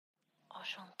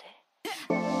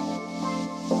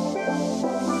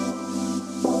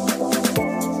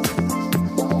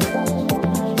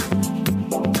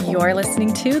You're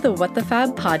listening to the What the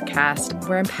Fab podcast,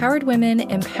 where empowered women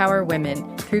empower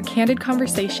women through candid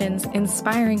conversations,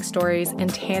 inspiring stories,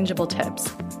 and tangible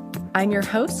tips. I'm your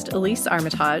host, Elise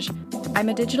Armitage. I'm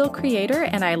a digital creator,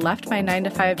 and I left my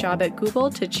 9-to-5 job at Google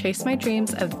to chase my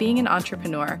dreams of being an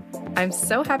entrepreneur. I'm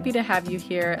so happy to have you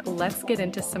here. Let's get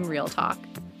into some real talk.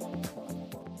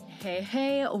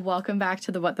 Hey, welcome back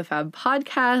to the What the Fab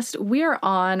podcast. We are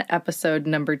on episode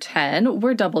number 10.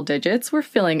 We're double digits. We're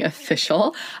feeling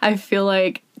official. I feel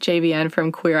like JVN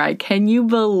from Queer Eye. Can you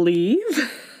believe?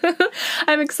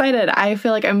 I'm excited. I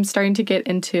feel like I'm starting to get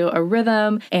into a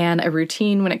rhythm and a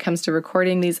routine when it comes to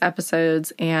recording these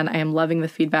episodes, and I am loving the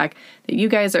feedback that you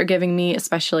guys are giving me,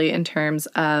 especially in terms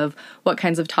of what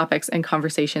kinds of topics and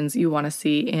conversations you want to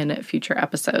see in future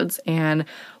episodes. And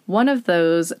one of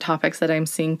those topics that I'm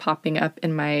seeing popping up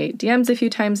in my DMs a few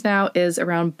times now is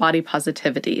around body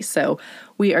positivity. So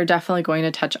we are definitely going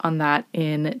to touch on that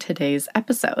in today's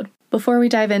episode. Before we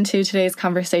dive into today's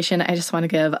conversation, I just want to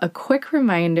give a quick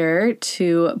reminder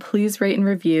to please rate and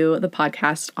review the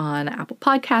podcast on Apple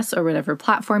Podcasts or whatever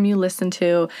platform you listen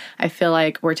to. I feel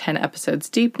like we're 10 episodes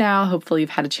deep now. Hopefully you've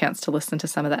had a chance to listen to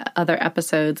some of the other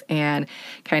episodes and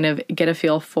kind of get a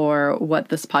feel for what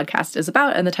this podcast is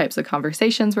about and the types of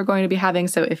conversations we're going to be having.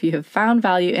 So if you have found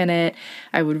value in it,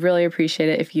 I would really appreciate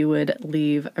it if you would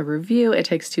leave a review. It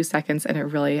takes 2 seconds and it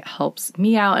really helps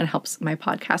me out and helps my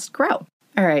podcast grow.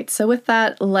 All right, so with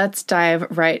that, let's dive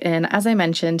right in. As I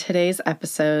mentioned, today's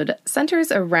episode centers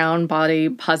around body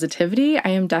positivity.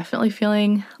 I am definitely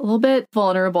feeling a little bit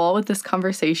vulnerable with this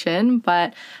conversation,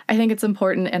 but I think it's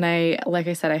important. And like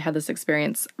I said, I had this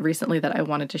experience recently that I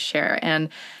wanted to share. And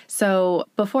so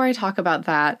before I talk about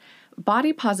that,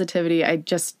 body positivity,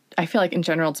 I feel like in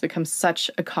general, it's become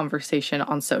such a conversation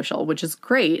on social, which is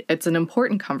great. It's an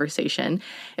important conversation.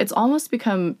 It's almost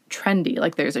become trendy.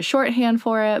 Like there's a shorthand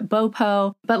for it,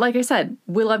 BOPO. But like I said,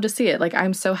 we love to see it. Like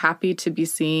I'm so happy to be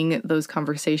seeing those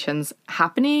conversations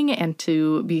happening and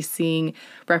to be seeing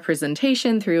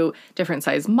representation through different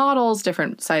size models,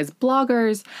 different size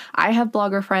bloggers. I have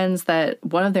blogger friends that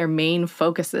one of their main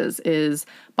focuses is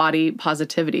body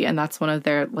positivity. And that's one of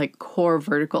their like core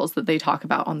verticals that they talk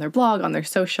about on their blog, on their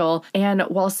social. And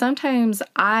while sometimes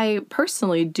I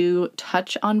personally do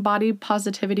touch on body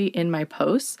positivity in my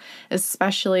posts,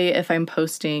 especially if I'm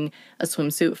posting a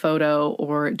swimsuit photo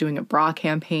or doing a bra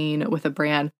campaign with a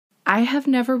brand, I have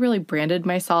never really branded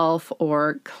myself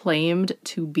or claimed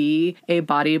to be a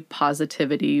body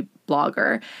positivity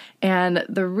blogger. And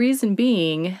the reason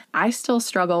being, I still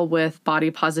struggle with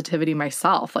body positivity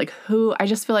myself. I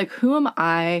just feel like, who am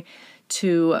I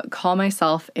to call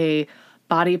myself a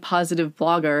body positive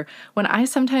blogger when I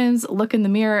sometimes look in the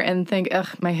mirror and think, ugh,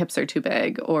 my hips are too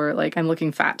big, or like I'm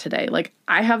looking fat today. Like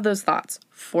I have those thoughts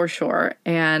for sure.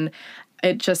 And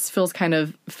it just feels kind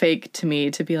of fake to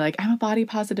me to be like, I'm a body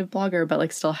positive blogger, but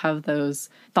like still have those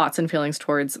thoughts and feelings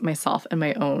towards myself and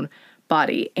my own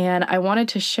body. And I wanted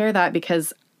to share that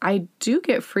because I do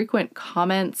get frequent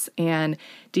comments and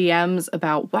DMs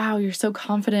about, wow, you're so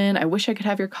confident. I wish I could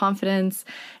have your confidence.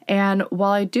 And while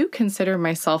I do consider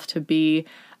myself to be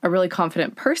a really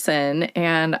confident person,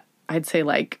 and I'd say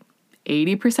like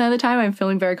 80% of the time I'm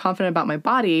feeling very confident about my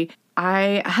body,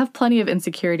 I have plenty of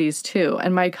insecurities too.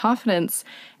 And my confidence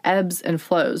ebbs and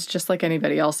flows just like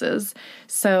anybody else's.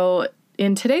 So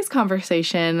in today's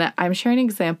conversation, I'm sharing an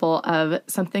example of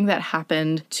something that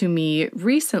happened to me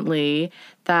recently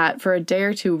that for a day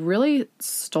or two really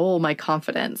stole my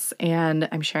confidence. And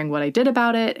I'm sharing what I did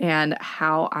about it and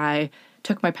how I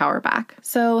took my power back.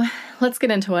 So let's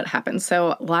get into what happened.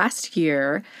 So last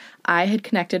year, I had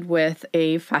connected with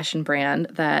a fashion brand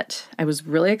that I was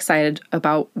really excited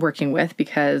about working with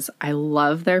because I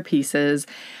love their pieces.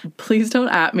 Please don't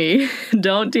at me.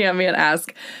 Don't DM me and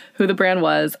ask who the brand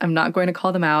was. I'm not going to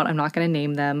call them out. I'm not going to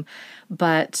name them.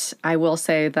 But I will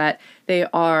say that they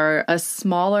are a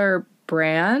smaller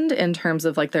brand in terms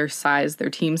of like their size, their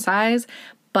team size,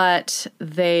 but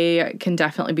they can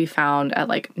definitely be found at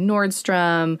like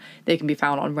Nordstrom. They can be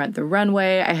found on Rent the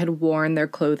Runway. I had worn their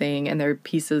clothing and their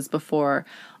pieces before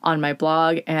on my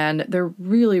blog, and they're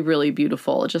really, really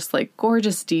beautiful. Just like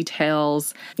gorgeous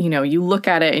details. You know, you look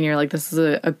at it and you're like, this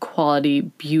is a quality,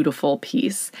 beautiful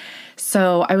piece.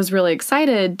 So I was really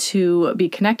excited to be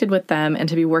connected with them and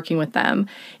to be working with them.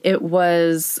 It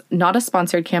was not a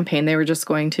sponsored campaign. They were just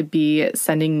going to be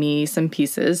sending me some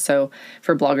pieces. So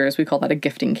for bloggers, we call that a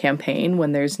gifting campaign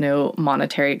when there's no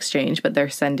monetary exchange, but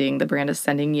the brand is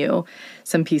sending you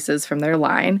some pieces from their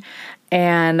line.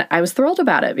 And I was thrilled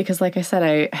about it because, like I said,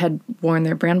 I had worn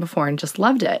their brand before and just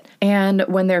loved it. And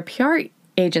when their PR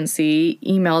agency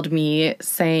emailed me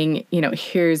saying,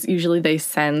 usually they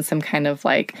send some kind of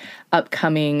like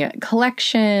upcoming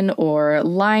collection or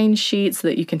line sheet so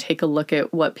that you can take a look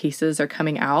at what pieces are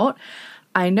coming out.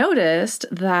 I noticed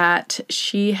that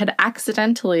she had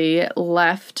accidentally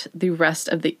left the rest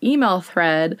of the email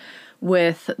thread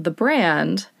with the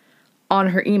brand on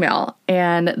her email,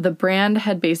 and the brand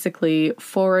had basically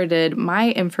forwarded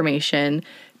my information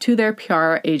to their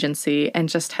PR agency and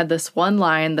just had this one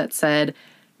line that said,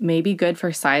 "Maybe good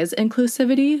for size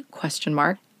inclusivity?" ?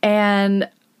 And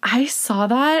I saw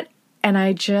that and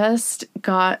I just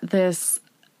got this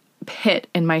pit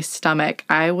in my stomach.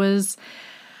 I was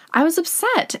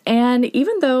upset. And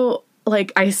even though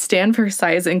like I stand for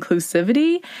size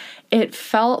inclusivity, it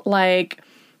felt like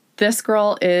this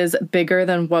girl is bigger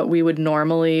than what we would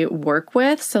normally work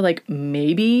with. So like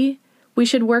maybe we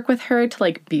should work with her to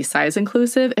like be size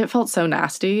inclusive. It felt so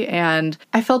nasty and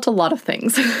I felt a lot of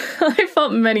things. I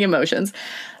felt many emotions.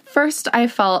 First, I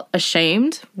felt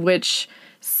ashamed, which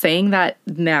saying that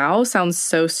now sounds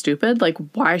so stupid. Like,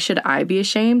 why should I be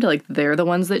ashamed? Like, they're the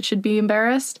ones that should be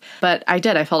embarrassed. But I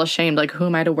did. I felt ashamed. Like, who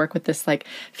am I to work with this like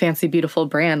fancy, beautiful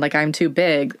brand? Like, I'm too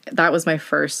big. That was my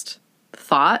first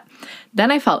thought.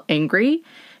 Then I felt angry.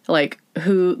 Like,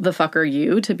 who the fuck are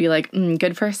you to be like,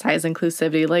 good for size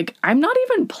inclusivity? Like, I'm not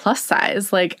even plus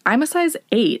size. Like, I'm a size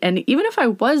 8. And even if I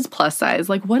was plus size,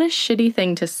 like, what a shitty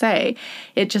thing to say.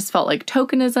 It just felt like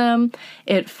tokenism.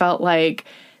 It felt like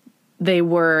they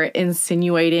were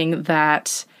insinuating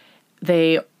that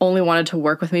they only wanted to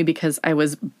work with me because I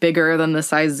was bigger than the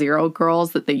size 0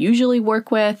 girls that they usually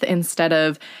work with, instead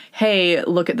of, hey,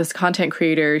 look at this content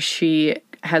creator. She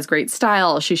has great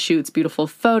style. She shoots beautiful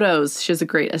photos. She has a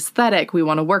great aesthetic. We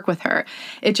want to work with her.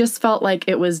 It just felt like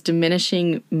it was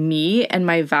diminishing me and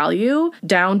my value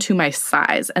down to my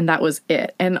size. And that was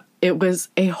it. And it was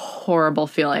a horrible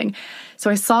feeling.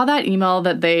 So I saw that email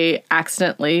that they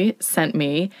accidentally sent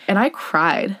me and I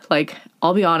cried. Like,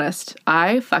 I'll be honest,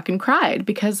 I fucking cried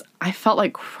because I felt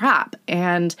like crap.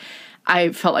 And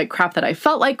I felt like crap that I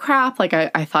felt like crap. Like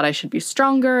I thought I should be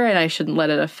stronger and I shouldn't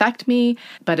let it affect me,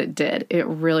 but it did. It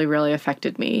really, really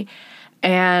affected me.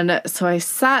 And so I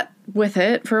sat with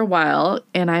it for a while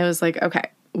and I was like,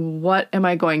 okay, what am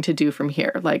I going to do from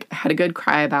here? Like, I had a good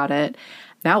cry about it.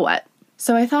 Now what?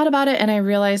 So I thought about it and I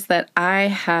realized that I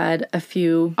had a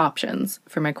few options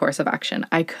for my course of action.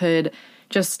 I could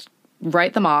just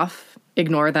write them off,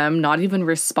 ignore them, not even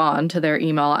respond to their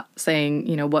email saying,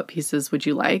 what pieces would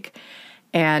you like,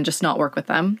 and just not work with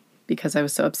them because I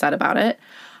was so upset about it.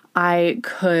 I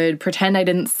could pretend I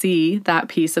didn't see that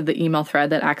piece of the email thread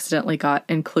that accidentally got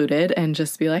included and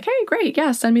just be like, hey, great,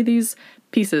 yeah, send me these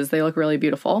pieces. They look really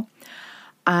beautiful.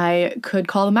 I could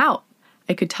call them out.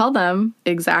 I could tell them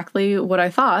exactly what I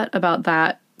thought about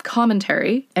that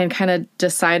commentary and kind of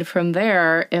decide from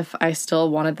there if I still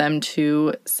wanted them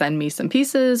to send me some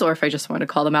pieces or if I just wanted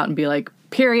to call them out and be like,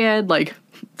 period, like,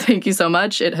 thank you so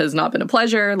much. It has not been a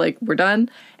pleasure. Like, we're done.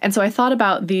 And so I thought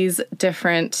about these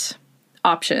different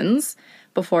options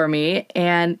before me.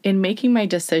 And in making my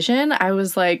decision, I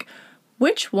was like,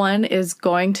 which one is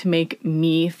going to make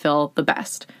me feel the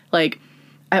best? Like,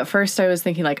 at first I was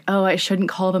thinking like, oh, I shouldn't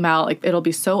call them out. Like, it'll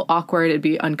be so awkward. It'd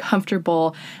be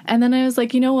uncomfortable. And then I was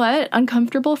like, you know what?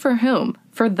 Uncomfortable for whom?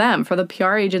 For them, for the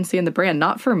PR agency and the brand,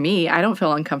 not for me. I don't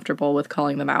feel uncomfortable with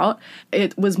calling them out.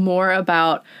 It was more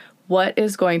about what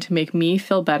is going to make me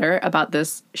feel better about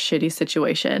this shitty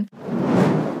situation.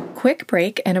 Quick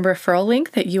break and a referral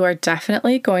link that you are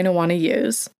definitely going to want to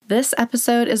use. This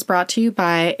episode is brought to you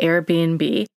by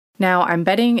Airbnb. Now, I'm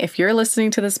betting if you're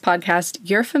listening to this podcast,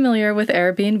 you're familiar with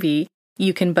Airbnb.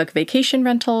 You can book vacation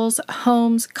rentals,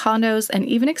 homes, condos, and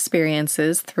even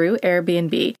experiences through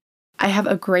Airbnb. I have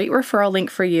a great referral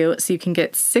link for you so you can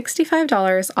get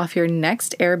 $65 off your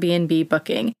next Airbnb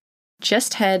booking.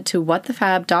 Just head to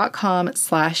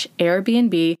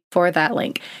whatthefab.com/Airbnb for that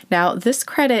link. Now, this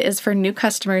credit is for new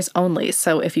customers only.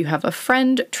 So if you have a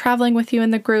friend traveling with you in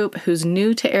the group who's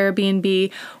new to Airbnb,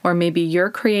 or maybe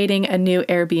you're creating a new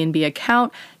Airbnb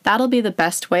account, that'll be the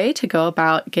best way to go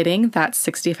about getting that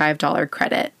 $65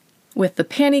 credit. With the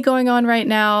panty going on right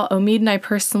now, Omid and I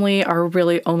personally are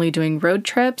really only doing road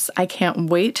trips. I can't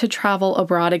wait to travel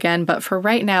abroad again, but for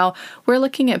right now, we're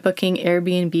looking at booking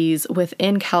Airbnbs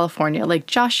within California, like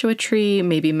Joshua Tree,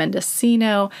 maybe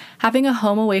Mendocino. Having a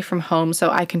home away from home so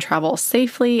I can travel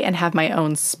safely and have my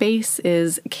own space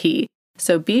is key.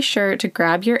 So be sure to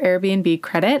grab your Airbnb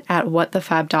credit at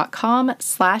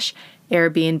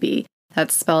whatthefab.com/Airbnb.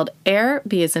 That's spelled air,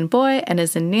 B as in boy, N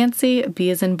as in Nancy,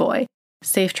 B as in boy.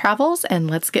 Safe travels,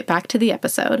 and let's get back to the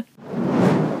episode.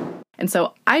 And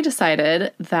so I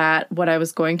decided that what I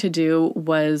was going to do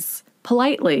was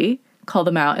politely call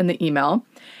them out in the email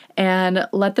and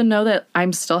let them know that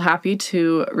I'm still happy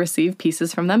to receive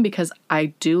pieces from them because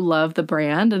I do love the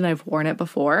brand and I've worn it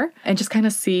before, and just kind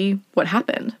of see what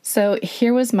happened. So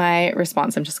here was my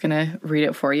response. I'm just going to read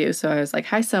it for you. So I was like,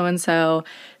 "Hi, so-and-so.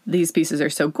 These pieces are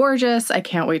so gorgeous. I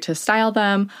can't wait to style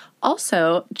them.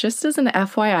 Also, just as an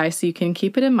FYI, so you can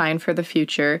keep it in mind for the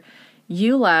future,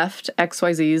 you left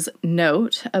XYZ's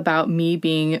note about me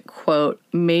being, quote,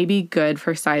 maybe good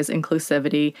for size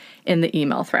inclusivity in the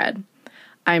email thread.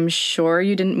 I'm sure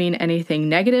you didn't mean anything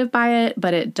negative by it,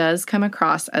 but it does come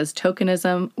across as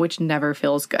tokenism, which never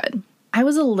feels good." I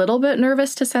was a little bit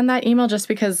nervous to send that email just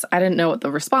because I didn't know what the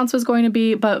response was going to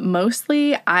be, but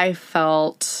mostly I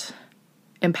felt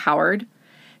empowered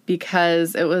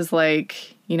because it was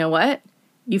like, you know what?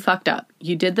 You fucked up.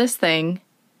 You did this thing,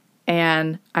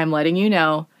 and I'm letting you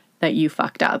know that you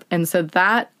fucked up. And so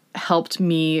that helped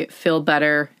me feel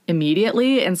better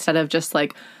immediately instead of just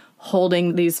like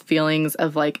holding these feelings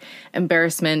of like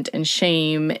embarrassment and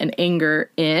shame and anger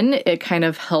in. It kind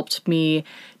of helped me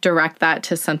direct that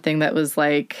to something that was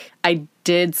like, I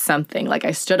did something, like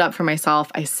I stood up for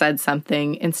myself, I said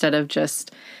something instead of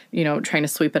just, trying to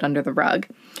sweep it under the rug.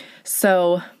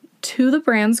 So to the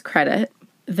brand's credit,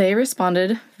 they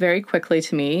responded very quickly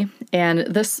to me, and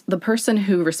the person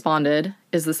who responded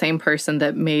is the same person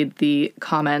that made the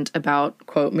comment about,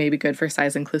 quote, maybe good for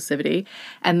size inclusivity.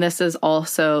 And this is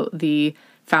also the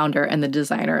founder and the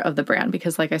designer of the brand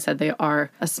because, like I said, they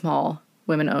are a small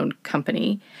women-owned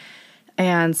company.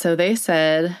 And so they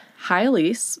said, "Hi,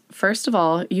 Elise. First of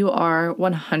all, you are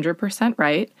 100%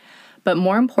 right. But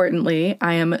more importantly,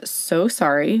 I am so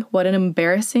sorry. What an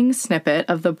embarrassing snippet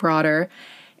of the broader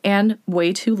and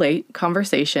way too late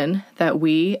conversation that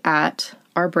we at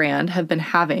our brand have been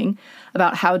having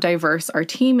about how diverse our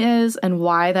team is and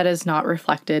why that is not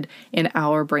reflected in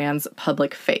our brand's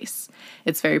public face.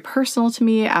 It's very personal to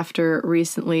me after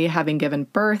recently having given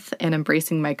birth and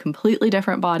embracing my completely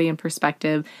different body and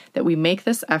perspective that we make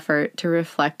this effort to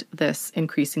reflect this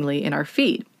increasingly in our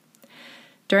feed.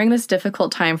 During this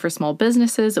difficult time for small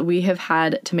businesses, we have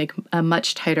had to make a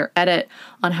much tighter edit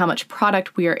on how much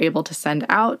product we are able to send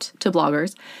out to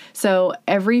bloggers. So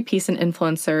every piece and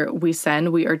influencer we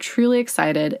send, we are truly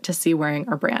excited to see wearing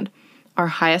our brand. Our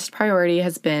highest priority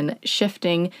has been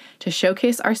shifting to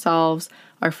showcase ourselves,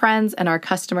 our friends, and our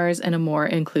customers in a more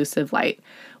inclusive light.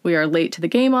 We are late to the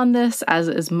game on this, as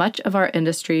is much of our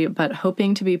industry, but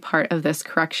hoping to be part of this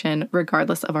correction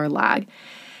regardless of our lag.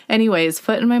 Anyways,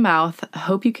 foot in my mouth.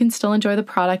 Hope you can still enjoy the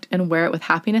product and wear it with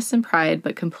happiness and pride,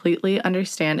 but completely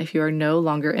understand if you are no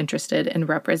longer interested in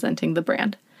representing the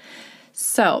brand."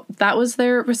 So that was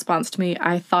their response to me.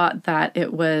 I thought that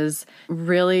it was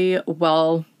really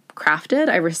well crafted.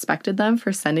 I respected them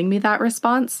for sending me that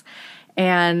response,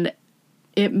 and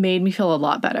it made me feel a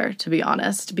lot better, to be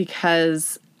honest,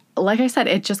 because like I said,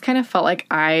 it just kind of felt like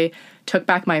I took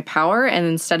back my power, and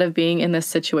instead of being in this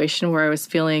situation where I was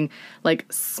feeling like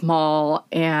small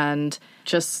and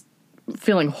just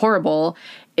feeling horrible,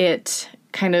 it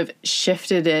kind of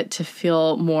shifted it to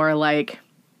feel more like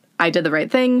I did the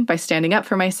right thing by standing up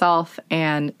for myself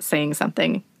and saying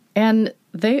something. And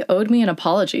they owed me an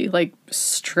apology, like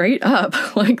straight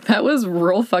up. Like that was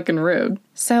real fucking rude.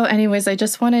 So anyways, I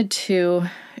just wanted to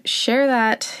share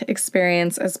that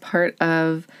experience as part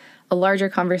of a larger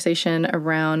conversation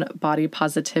around body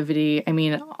positivity. I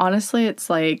mean, honestly, it's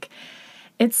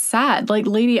sad. Like,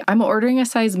 lady, I'm ordering a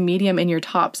size medium in your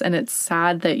tops, and it's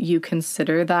sad that you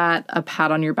consider that a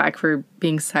pat on your back for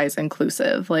being size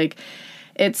inclusive. Like,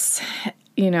 it's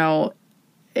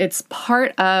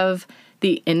part of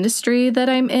the industry that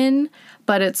I'm in,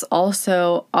 but it's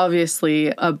also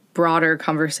obviously a broader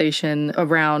conversation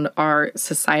around our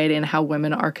society and how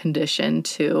women are conditioned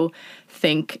to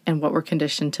think and what we're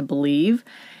conditioned to believe.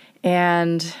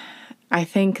 And I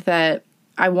think that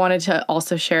I wanted to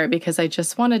also share it because I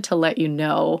just wanted to let you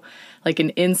know, like,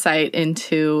 an insight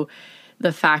into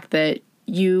the fact that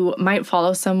you might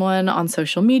follow someone on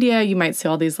social media, you might see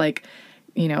all these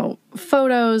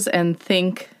photos and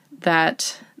think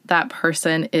that that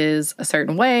person is a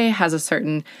certain way, has a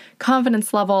certain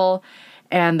confidence level,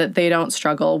 and that they don't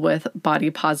struggle with body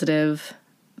positive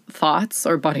thoughts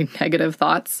or body negative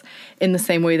thoughts in the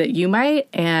same way that you might.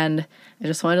 And I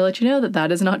just wanted to let you know that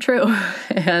that is not true.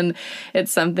 And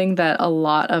it's something that a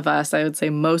lot of us, I would say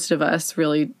most of us,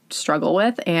 really struggle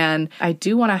with. And I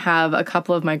do want to have a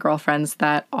couple of my girlfriends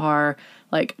that are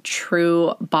like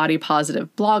true body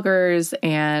positive bloggers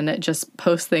and just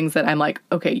post things that I'm like,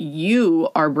 okay, you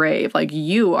are brave, like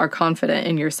you are confident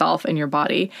in yourself and your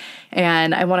body.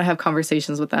 And I want to have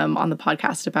conversations with them on the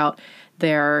podcast about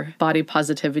their body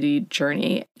positivity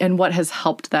journey and what has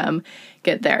helped them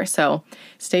get there. So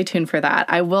stay tuned for that.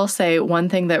 I will say one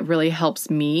thing that really helps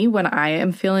me when I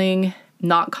am feeling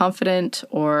not confident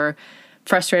or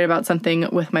frustrated about something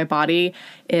with my body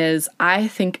is I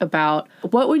think about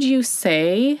what would you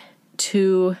say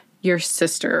to your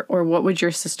sister, or what would your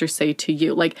sister say to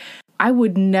you? Like, I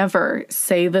would never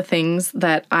say the things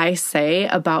that I say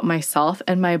about myself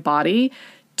and my body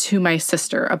to my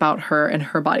sister about her and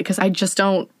her body, because I just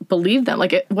don't believe them.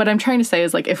 Like, what I'm trying to say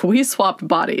is, like, if we swapped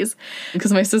bodies,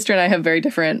 because my sister and I have very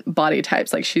different body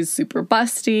types. Like, she's super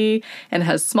busty and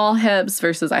has small hips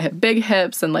versus I have big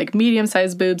hips and like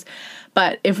medium-sized boobs.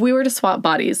 But if we were to swap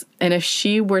bodies, and if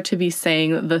she were to be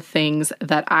saying the things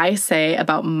that I say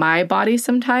about my body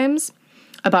sometimes,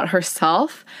 about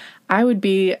herself, I would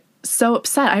be so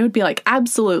upset. I would be like,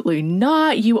 absolutely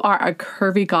not. You are a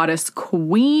curvy goddess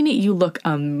queen. You look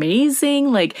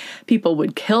amazing. Like, people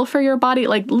would kill for your body.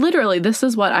 Like, literally, this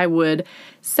is what I would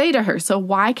say to her. So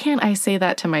why can't I say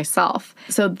that to myself?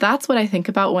 So that's what I think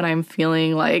about when I'm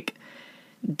feeling like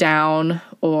down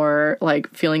or like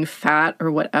feeling fat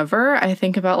or whatever. I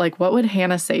think about like, what would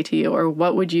Hannah say to you, or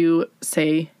what would you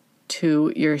say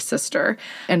to your sister?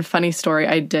 And funny story,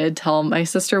 I did tell my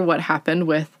sister what happened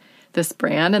with this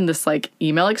brand and this like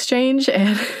email exchange.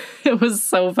 And it was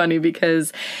so funny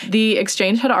because the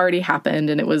exchange had already happened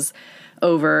and it was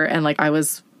over. And like, I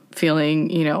was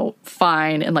feeling,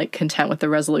 fine and like content with the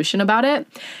resolution about it.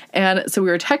 And so we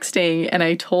were texting and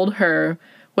I told her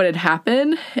what had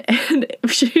happened. And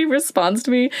she responds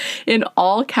to me in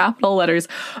all capital letters,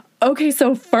 okay,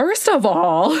 so first of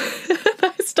all,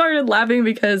 I started laughing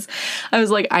because I was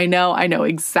like, I know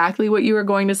exactly what you are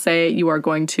going to say. You are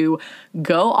going to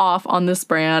go off on this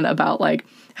brand about like,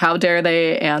 how dare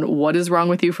they, and what is wrong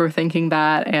with you for thinking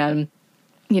that, and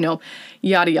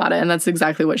yada, yada. And that's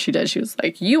exactly what she did. She was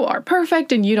like, you are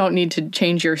perfect and you don't need to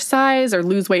change your size or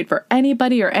lose weight for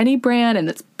anybody or any brand. And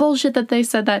it's bullshit that they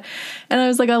said that. And I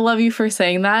was like, I love you for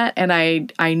saying that. And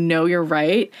I know you're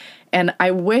right. And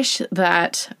I wish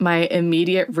that my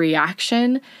immediate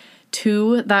reaction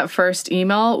to that first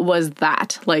email was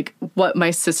that, like what my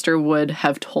sister would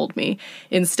have told me.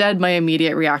 Instead, my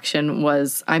immediate reaction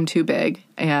was, I'm too big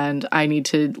and I need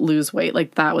to lose weight.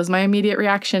 Like, that was my immediate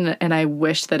reaction. And I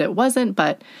wish that it wasn't,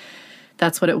 but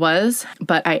that's what it was.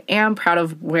 But I am proud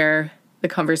of where the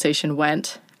conversation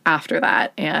went after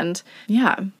that. And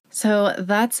yeah. So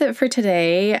that's it for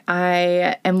today.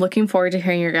 I am looking forward to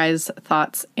hearing your guys'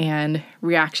 thoughts and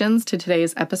reactions to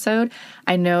today's episode.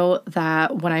 I know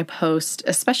that when I post,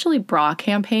 especially bra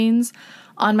campaigns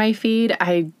on my feed,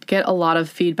 I get a lot of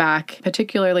feedback,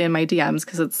 particularly in my DMs,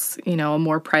 because it's, a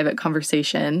more private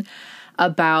conversation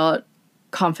about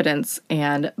confidence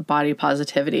and body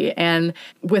positivity. And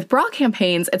with bra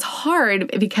campaigns, it's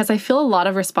hard because I feel a lot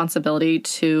of responsibility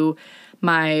to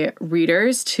my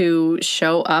readers to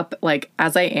show up like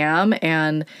as I am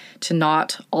and to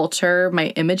not alter my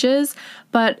images.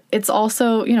 But it's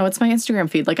also, it's my Instagram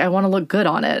feed. Like, I want to look good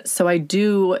on it. So I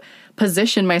do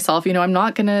position myself, I'm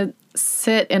not going to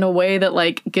sit in a way that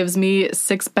like gives me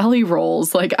 6 belly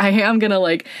rolls. Like, I am going to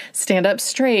like stand up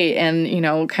straight and,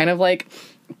 kind of like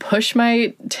push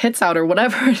my tits out or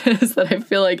whatever it is that I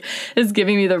feel like is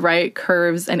giving me the right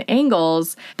curves and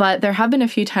angles. But there have been a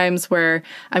few times where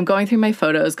I'm going through my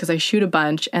photos because I shoot a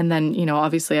bunch, and then,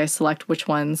 obviously I select which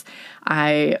ones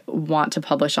I want to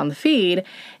publish on the feed.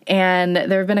 And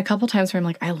there have been a couple times where I'm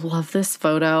like, I love this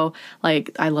photo.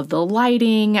 Like, I love the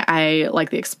lighting. I like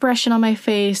the expression on my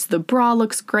face. The bra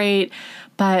looks great.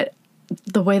 But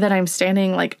the way that I'm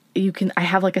standing, like, I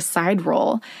have like a side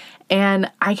roll.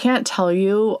 And I can't tell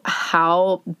you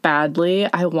how badly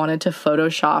I wanted to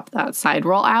Photoshop that side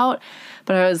roll out,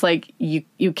 but I was like,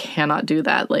 you cannot do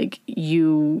that. Like,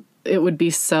 it would be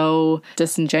so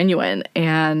disingenuous,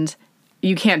 and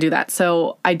you can't do that.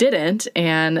 So I didn't.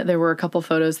 And there were a couple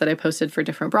photos that I posted for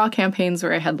different bra campaigns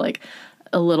where I had like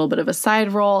a little bit of a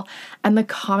side roll, and the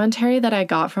commentary that I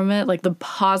got from it, like the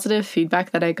positive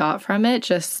feedback that I got from it,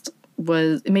 it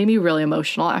made me really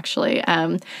emotional, actually.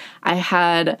 I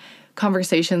had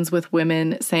conversations with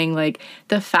women saying like,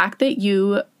 the fact that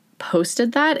you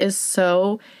posted that is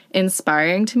so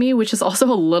inspiring to me, which is also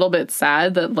a little bit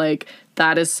sad that like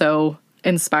that is so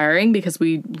inspiring because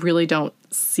we really don't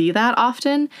see that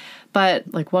often.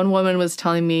 But like one woman was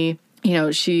telling me, you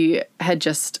know, she had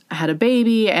just had a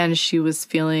baby and she was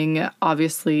feeling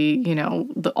obviously, you know,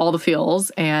 all the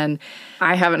feels. And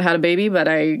I haven't had a baby, but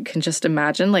I can just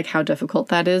imagine like how difficult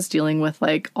that is, dealing with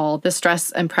like all the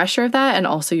stress and pressure of that. And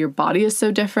also your body is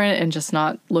so different and just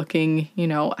not looking, you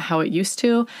know, how it used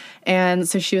to. And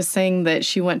so she was saying that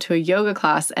she went to a yoga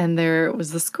class and there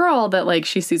was this girl that like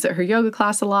she sees at her yoga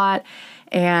class a lot.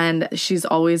 And she's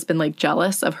always been like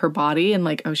jealous of her body and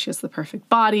like, oh, she has the perfect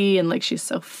body and like she's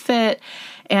so fit.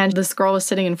 And this girl was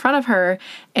sitting in front of her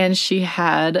and she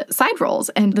had side rolls.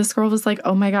 And this girl was like,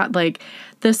 oh my God, like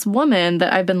this woman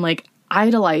that I've been like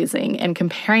idolizing and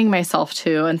comparing myself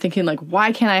to and thinking like,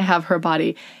 why can't I have her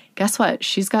body? Guess what?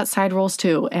 She's got side rolls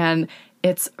too. And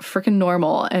it's freaking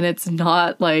normal. And it's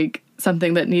not like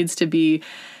something that needs to be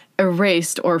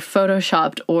erased or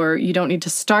photoshopped, or you don't need to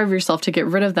starve yourself to get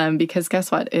rid of them, because guess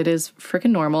what? It is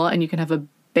freaking normal and you can have a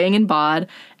banging bod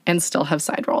and still have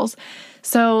side rolls.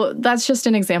 So that's just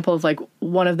an example of like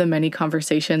one of the many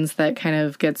conversations that kind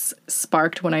of gets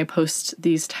sparked when I post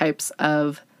these types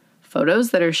of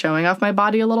photos that are showing off my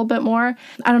body a little bit more.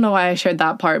 I don't know why I shared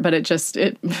that part, but it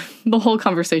the whole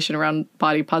conversation around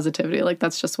body positivity, like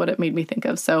that's just what it made me think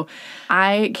of. So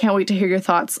I can't wait to hear your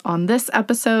thoughts on this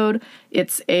episode.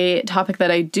 It's a topic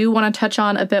that I do want to touch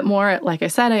on a bit more. Like I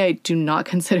said, I do not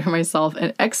consider myself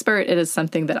an expert. It is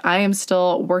something that I am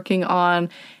still working on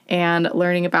and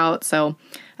learning about. So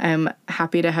I'm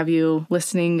happy to have you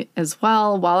listening as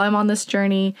well while I'm on this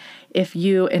journey. If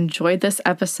you enjoyed this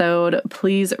episode,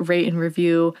 please rate and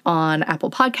review on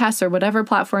Apple Podcasts or whatever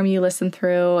platform you listen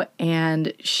through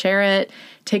and share it.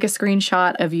 Take a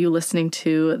screenshot of you listening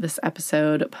to this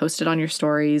episode, post it on your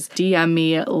stories, DM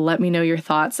me, let me know your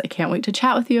thoughts. I can't wait to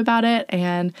chat with you about it.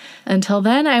 And until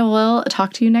then, I will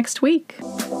talk to you next week.